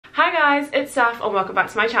Hi guys, it's Saff and welcome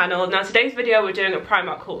back to my channel. Now today's video we're doing a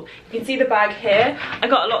Primark haul. You can see the bag here. I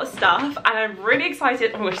got a lot of stuff and I'm really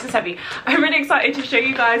excited. Oh my gosh, this is heavy. I'm really excited to show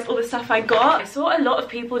you guys all the stuff I got. I saw a lot of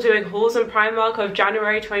people doing hauls on Primark of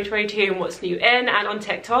January 2022 and what's new in and on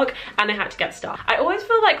TikTok, and I had to get stuff. I always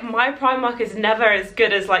feel like my Primark is never as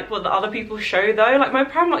good as like what the other people show though. Like my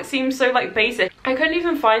Primark seems so like basic. I couldn't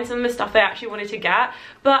even find some of the stuff I actually wanted to get,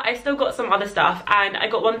 but I still got some other stuff, and I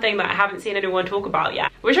got one thing that I haven't seen anyone talk about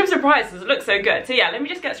yet, which I'm surprised because it looks so good. So yeah, let me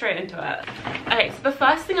just get straight into it. Okay, so the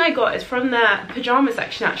first thing I got is from the pajama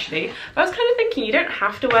section actually. But I was kind of thinking you don't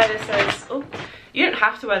have to wear this as, you don't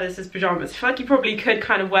have to wear this as pajamas. I feel like you probably could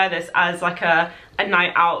kind of wear this as like a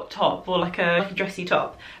night out top or like a dressy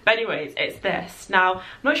top. But anyways, it's this. Now, I'm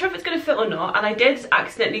not sure if it's going to fit or not, and I did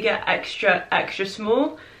accidentally get extra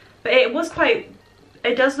small, but it was quite,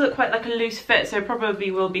 it does look quite like a loose fit, so it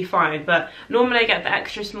probably will be fine. But normally I get the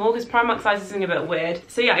extra small because Primark sizing is a bit weird.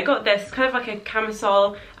 So yeah, I got this. It's kind of like a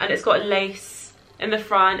camisole and it's got lace in the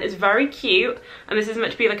front. It's very cute, and this is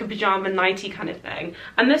meant to be like a pajama nighty kind of thing.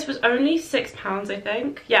 And this was only £6, I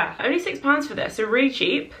think. Yeah, only £6 for this, so really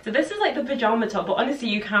cheap. So this is like the pajama top, but honestly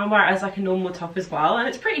you can wear it as like a normal top as well, and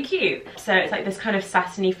it's pretty cute. So it's like this kind of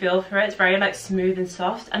satiny feel for it. It's very like smooth and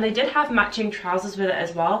soft, and they did have matching trousers with it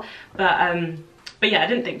as well, but yeah, I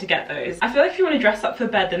didn't think to get those. I feel like if you want to dress up for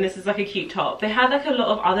bed, then this is like a cute top. They had like a lot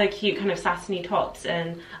of other cute kind of satiny tops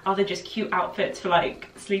and other just cute outfits for like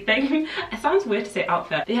sleeping. It sounds weird to say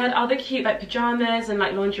outfit. They had other cute like pajamas and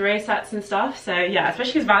like lingerie sets and stuff. So yeah,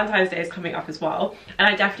 especially because Valentine's Day is coming up as well. And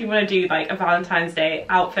I definitely want to do like a Valentine's Day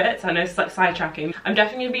outfit. So I know it's like sidetracking. I'm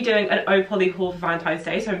definitely going to be doing an Opoly haul for Valentine's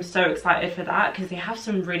Day. So I'm so excited for that because they have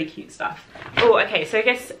some really cute stuff. Oh, okay, so I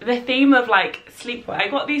guess the theme of like sleepwear, I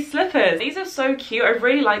got these slippers. These are so cute. I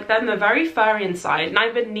really like them. They're very furry inside, and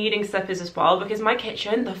I've been needing slippers as well because my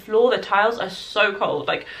kitchen, the floor, the tiles are so cold,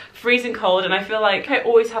 like freezing cold, and I feel like I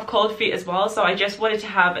always have cold feet as well. So I just wanted to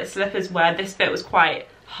have slippers where this bit was quite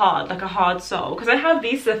hard, like a hard sole, because I have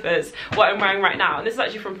these slippers, what I'm wearing right now, and this is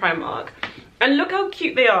actually from Primark. And look how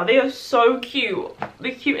cute they are. They are so cute.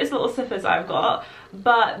 The cutest little slippers I've got.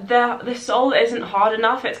 But the sole isn't hard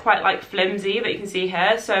enough. It's quite like flimsy, that you can see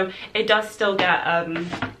here. So it does still get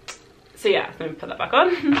so yeah, let me put that back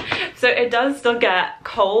on. So it does still get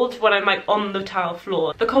cold when I'm like on the tile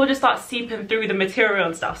floor. The cold just starts seeping through the material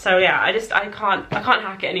and stuff. So yeah, I can't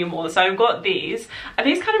hack it anymore. So I've got these, and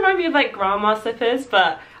these kind of remind me of like grandma slippers,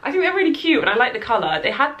 but I think they're really cute and I like the colour.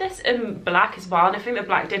 They had this in black as well, and I think the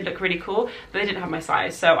black did look really cool, but they didn't have my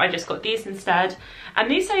size, so I just got these instead. And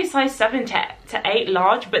these say size 7 to 8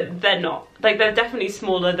 large, but they're not. Like, they're definitely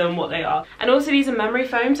smaller than what they are. And also these are memory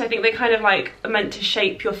foam, so I think they kind of like are meant to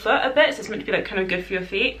shape your foot a bit, so it's meant to be like kind of good for your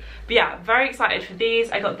feet. But yeah, very excited for these.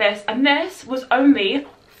 I got this, and this was only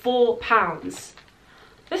 £4.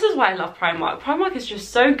 This is why I love Primark. Primark is just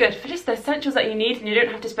so good for just the essentials that you need, and you don't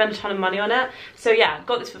have to spend a ton of money on it. So yeah,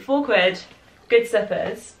 got this for £4. Good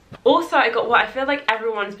slippers. Also, I got what I feel like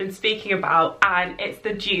everyone's been speaking about, and it's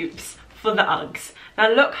the dupes for the Uggs.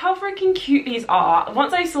 Now look how freaking cute these are.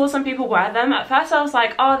 Once I saw some people wear them, at first I was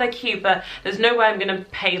like, oh, they're cute, but there's no way I'm gonna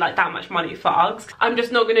pay like that much money for Uggs. I'm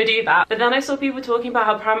just not gonna do that. But then I saw people talking about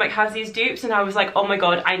how Primark has these dupes, and I was like, oh my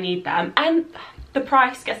god, I need them. And the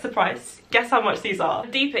price, guess the price. Guess how much these are.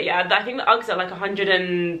 Deeper, yeah, I think the Uggs are like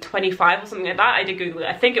 125 or something like that. I did Google it.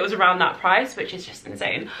 I think it was around that price, which is just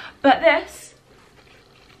insane. But this,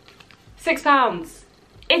 £6.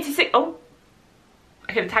 86, oh.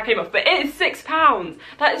 Okay, the tag came off, but it is £6.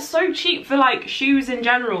 That is so cheap for like shoes in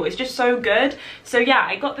general. It's just so good. So yeah,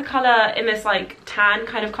 I got the colour in this like tan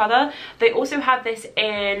kind of colour. They also have this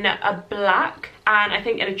in a black, and I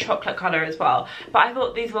think in a chocolate colour as well. But I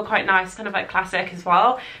thought these were quite nice, kind of like classic as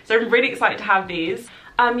well. So I'm really excited to have these.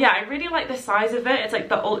 Yeah, I really like the size of it. It's like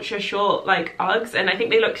the ultra short like Uggs, and I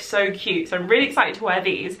think they look so cute. So I'm really excited to wear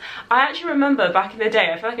these. I actually remember back in the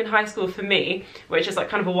day, I feel like in high school for me, which is like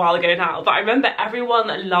kind of a while ago now, but I remember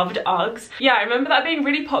everyone loved Uggs. Yeah, I remember that being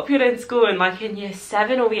really popular in school, and like in year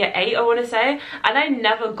 7 or year 8 I want to say, and I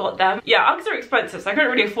never got them. Yeah, Uggs are expensive, so I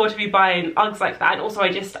couldn't really afford to be buying Uggs like that, and also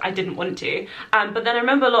I didn't want to. But then I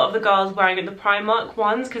remember a lot of the girls wearing the Primark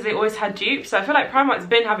ones because they always had dupes, so I feel like Primark's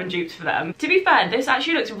been having dupes for them. To be fair, this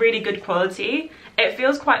actually looks really good quality. It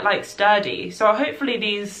feels quite like sturdy, so hopefully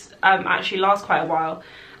these actually last quite a while.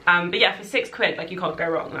 But yeah, for £6, like you can't go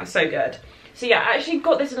wrong. That's so good. So yeah, I actually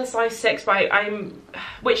got this in a size 6, but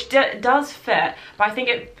which does fit, but I think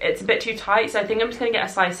it's a bit too tight, so I think I'm just gonna get a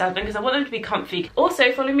size 7 because I want them to be comfy.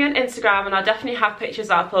 Also, follow me on Instagram, and I'll definitely have pictures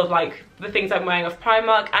up of like the things I'm wearing off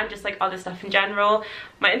Primark and just like other stuff in general.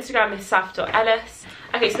 My Instagram is saff.ellis.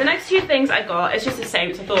 Okay, so the next two things I got, it's just the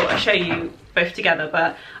same, so I thought I'd show you both together,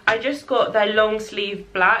 but I just got their long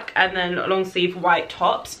sleeve black and then long sleeve white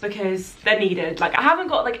tops because they're needed. Like, I haven't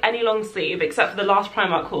got like any long sleeve except for the last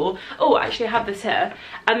Primark haul. Oh, actually I have this here,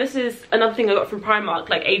 and this is another thing I got from Primark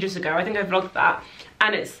like ages ago. I think I vlogged that,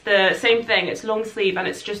 and it's the same thing. It's long sleeve and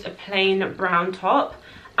it's just a plain brown top,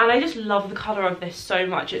 and I just love the colour of this so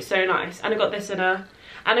much. It's so nice. And I got this in a,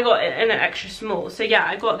 and I got it in an extra small. So yeah,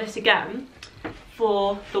 I got this again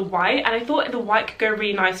for the white, and I thought the white could go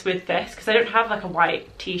really nice with this because I don't have like a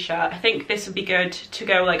white t-shirt. I think this would be good to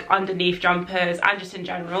go like underneath jumpers and just in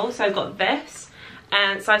general. So I got this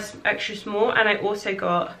and size extra small, and I also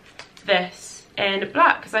got this in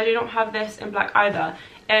black because I do not have this in black either,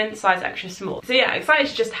 in size extra small. So yeah, excited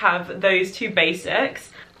to just have those two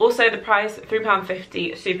basics. Also the price,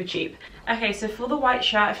 £3.50, super cheap. Okay, so for the white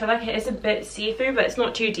shirt, I feel like it is a bit see-through, but it's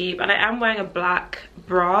not too deep, and I am wearing a black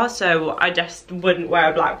bra, so I just wouldn't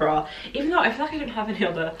wear a black bra, even though I feel like I don't have any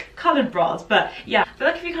other coloured bras. But yeah, I feel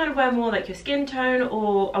like if you kind of wear more like your skin tone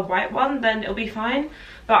or a white one, then it'll be fine.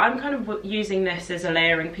 But I'm kind of using this as a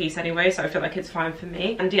layering piece anyway, so I feel like it's fine for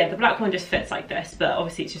me. And yeah, the black one just fits like this, but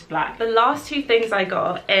obviously it's just black. The last two things I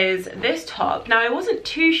got is this top. Now, I wasn't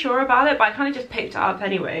too sure about it, but I kind of just picked it up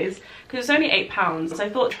anyways, because it's only £8, so I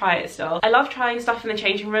thought try it still. I love trying stuff in the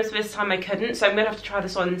changing rooms, but this time I couldn't, so I'm gonna have to try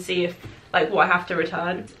this on and see if, like, what I have to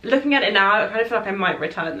return. Looking at it now, I kind of feel like I might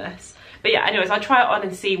return this. But yeah, anyways, I'll try it on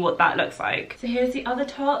and see what that looks like. So here's the other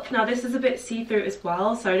top. Now this is a bit see-through as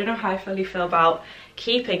well, so I don't know how I fully feel about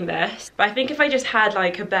keeping this. But I think if I just had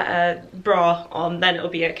like a better bra on, then it'll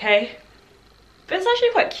be okay. But it's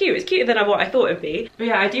actually quite cute. It's cuter than what I thought it'd be. But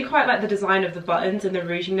yeah, I do quite like the design of the buttons and the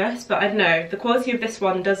ruchiness, but I don't know, the quality of this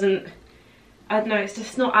one doesn't, I don't know, it's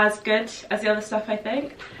just not as good as the other stuff, I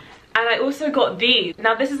think. And I also got these.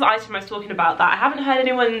 Now this is the item I was talking about that I haven't heard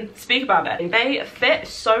anyone speak about it. They fit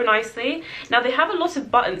so nicely. Now they have a lot of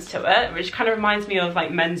buttons to it, which kind of reminds me of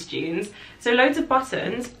like men's jeans. So loads of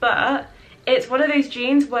buttons, but it's one of those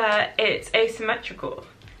jeans where it's asymmetrical.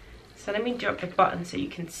 So let me drop the button so you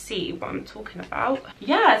can see what I'm talking about.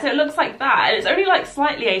 Yeah, so it looks like that, and it's only like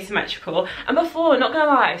slightly asymmetrical. And before, not gonna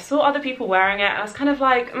lie, I saw other people wearing it and I was kind of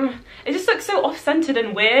like, it just looks so off-centered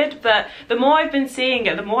and weird, but the more I've been seeing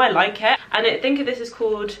it, the more I like it. And I think this is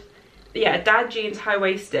called, yeah, dad jeans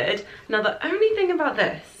high-waisted. Now the only thing about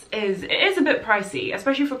this is it is a bit pricey,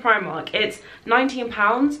 especially for Primark. It's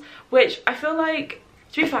 £19, which I feel like,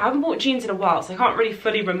 to be fair, I haven't bought jeans in a while, so I can't really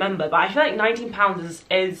fully remember, but I feel like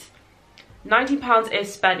 £19 is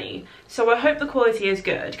spenny. So I hope the quality is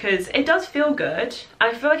good, because it does feel good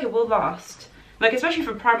and I feel like it will last. Like, especially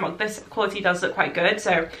for Primark, this quality does look quite good,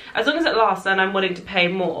 so as long as it lasts, then I'm willing to pay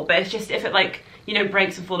more. But it's just if it, like, you know,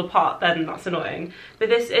 breaks and fall apart, then that's annoying. But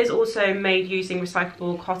this is also made using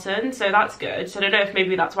recyclable cotton, so that's good. So I don't know if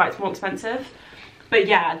maybe that's why it's more expensive. But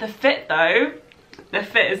yeah, the fit though, the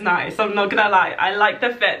fit is nice, I'm not gonna lie. I like the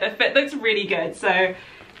fit looks really good. So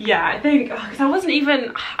yeah, I think, because I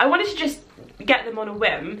wanted to just get them on a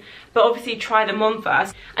whim, but obviously try them on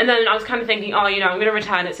first, and then I was kind of thinking, oh, you know, I'm gonna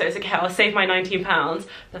return it, so it's okay, I'll save my £19.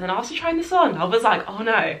 But then after trying this on, I was like, oh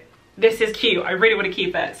no, this is cute, I really want to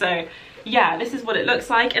keep it. So yeah, this is what it looks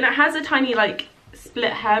like, and it has a tiny like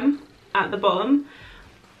split hem at the bottom.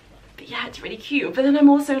 But yeah, it's really cute. But then I'm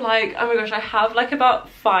also like, oh my gosh, I have like about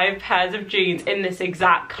 5 pairs of jeans in this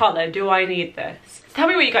exact colour. Do I need this? Tell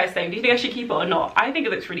me what you guys think. Do you think I should keep it or not? I think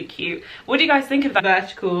it looks really cute. What do you guys think of that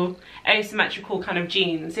vertical, asymmetrical kind of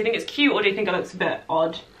jeans? Do you think it's cute, or do you think it looks a bit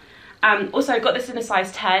odd? Also, I got this in a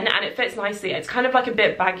size 10 and it fits nicely. It's kind of like a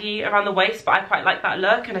bit baggy around the waist, but I quite like that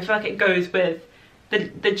look, and I feel like it goes with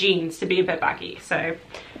the jeans to be a bit baggy. So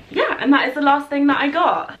yeah, and that is the last thing that I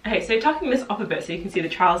got. Okay, so tucking this up a bit so you can see the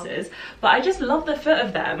trousers, but I just love the fit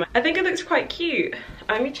of them. I think it looks quite cute.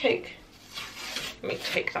 Let me take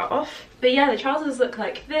that off. But yeah, the trousers look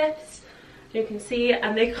like this, you can see,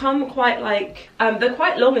 and they come quite like, they're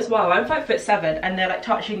quite long as well. I'm 5'7" and they're like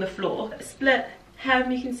touching the floor. Split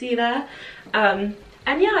hem, you can see there. And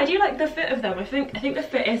yeah, I do like the fit of them. I think the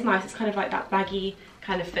fit is nice. It's kind of like that baggy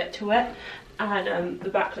kind of fit to it. And the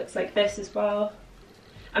back looks like this as well.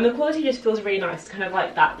 And the quality just feels really nice, kind of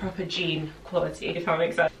like that proper jean quality, if that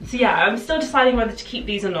makes sense. So yeah, I'm still deciding whether to keep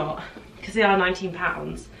these or not, because they are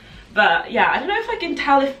 £19. But yeah, I don't know if I can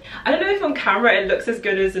tell if, I don't know if on camera it looks as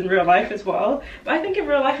good as in real life as well, but I think in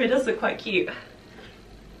real life it does look quite cute.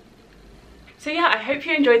 So yeah, I hope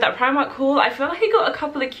you enjoyed that Primark haul. I feel like I got a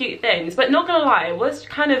couple of cute things, but not gonna lie, it was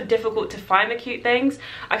kind of difficult to find the cute things.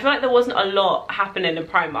 I feel like there wasn't a lot happening in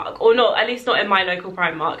Primark, or not, at least not in my local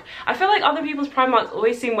Primark. I feel like other people's Primarks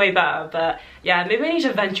always seem way better, but yeah, maybe I need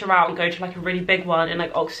to venture out and go to like a really big one in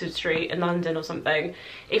like Oxford Street in London or something,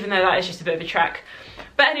 even though that is just a bit of a trek.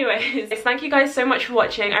 But anyways, thank you guys so much for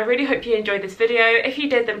watching. I really hope you enjoyed this video. If you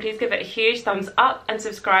did, then please give it a huge thumbs up and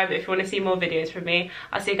subscribe if you want to see more videos from me.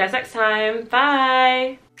 I'll see you guys next time.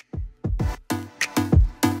 Bye!